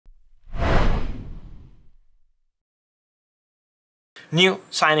new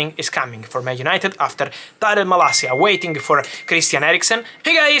signing is coming for Man United after Tyrell Malacia waiting for Christian Eriksen.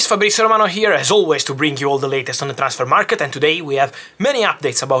 Hey guys, Fabrizio Romano here as always to bring you all the latest on the transfer market, and today we have many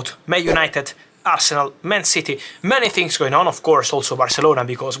updates about Man United, Arsenal, Man City, many things going on, of course also Barcelona,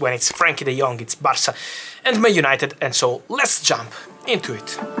 because when it's Frankie de Jong it's Barça and Man United, and so let's jump into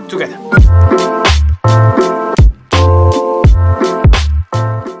it together.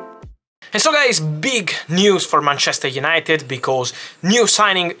 And so guys, big news for Manchester United because new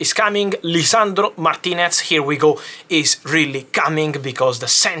signing is coming. Lisandro Martínez, here we go, is really coming because the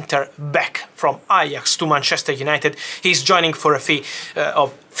centre back from Ajax to Manchester United, he's joining for a fee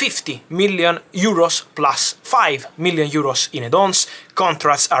of 50 million euros plus 5 million euros in add-ons.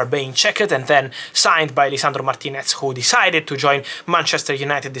 Contracts are being checked and then signed by Lisandro Martínez, who decided to join Manchester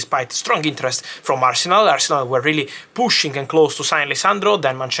United despite strong interest from Arsenal. Arsenal were really pushing and close to sign Lisandro,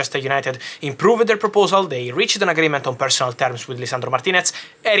 then Manchester United improved their proposal, they reached an agreement on personal terms with Lisandro Martínez.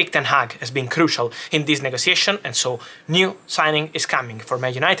 Erik ten Hag has been crucial in this negotiation, and so new signing is coming for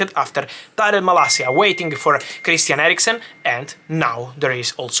Man United after Tyrell Malacia waiting for Christian Eriksen, and now there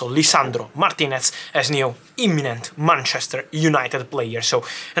is also Lisandro Martínez as new imminent Manchester United player. So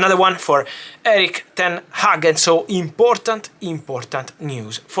another one for Erik ten Hag, and so important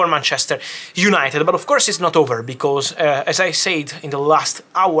news for Manchester United. But of course it's not over because as I said in the last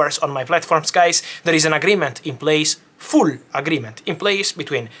hours on my platforms, guys, there is an agreement in place, full agreement in place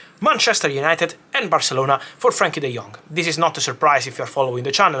between Manchester United and Barcelona for Frankie de Jong. This is not a surprise if you're following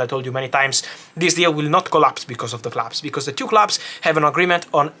the channel. I told you many times this deal will not collapse because of the clubs, because the two clubs have an agreement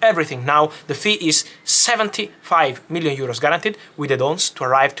on everything now. The fee is 75 million euros guaranteed with add-ons to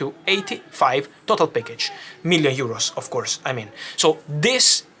arrive to 85 total package. Million euros, of course, I mean. So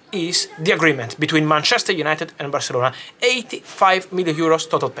this is the agreement between Manchester United and Barcelona, 85 million euros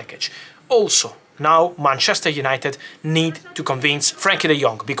total package. Also, now Manchester United need to convince Frankie de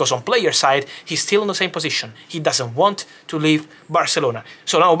Jong, because on player side he's still in the same position. He doesn't want to leave Barcelona.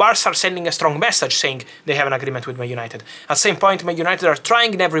 So now Barca are sending a strong message saying they have an agreement with Man United. At the same point, Man United are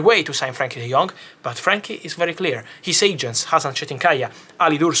trying in every way to sign Frankie de Jong, but Frankie is very clear. His agents, Hasan Çetinkaya,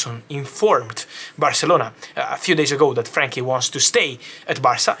 Ali Dursun, informed Barcelona a few days ago that Frankie wants to stay at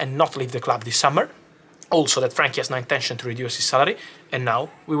Barca and not leave the club this summer. Also that Frankie has no intention to reduce his salary, and now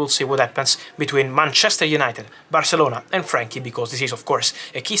we will see what happens between Manchester United, Barcelona and Frankie, because this is of course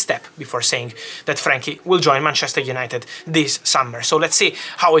a key step before saying that Frankie will join Manchester United this summer. So let's see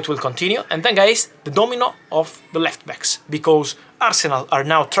how it will continue. And then guys, the domino of the left backs, because Arsenal are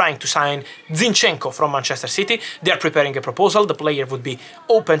now trying to sign Zinchenko from Manchester City. They are preparing a proposal. The player would be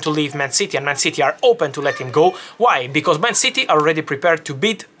open to leave Man City, and Man City are open to let him go. Why? Because Man City are already prepared to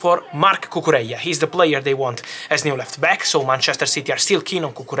bid for Marc Cucurella. He's the player they want as new left back, so Manchester City are still keen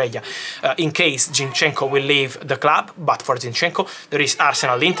on Cucurella in case Zinchenko will leave the club. But for Zinchenko there is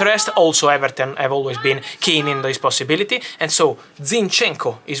Arsenal interest. Also Everton have always been keen in this possibility, and so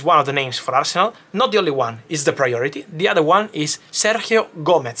Zinchenko is one of the names for Arsenal. Not the only one is the priority. The other one is Sergio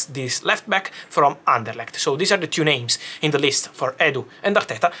Gomez, this left back from Anderlecht. So these are the two names in the list for Edu and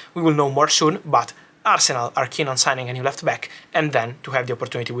Arteta. We will know more soon, but Arsenal are keen on signing a new left back and then to have the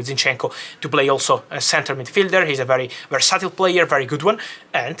opportunity with Zinchenko to play also a centre midfielder. He's a very versatile player, very good one.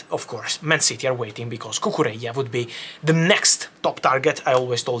 And of course Man City are waiting because Cucurella would be the next top target. I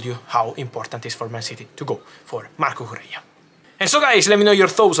always told you how important it is for Man City to go for Marc Cucurella. And so guys, let me know your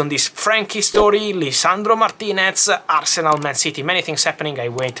thoughts on this Frankie story, Lisandro Martínez, Arsenal, Man City, many things happening. I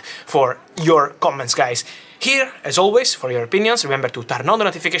wait for your comments, guys. Here, as always, for your opinions, remember to turn on the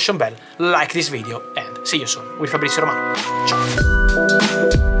notification bell, like this video, and see you soon with Fabrizio Romano.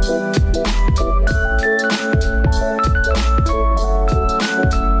 Ciao!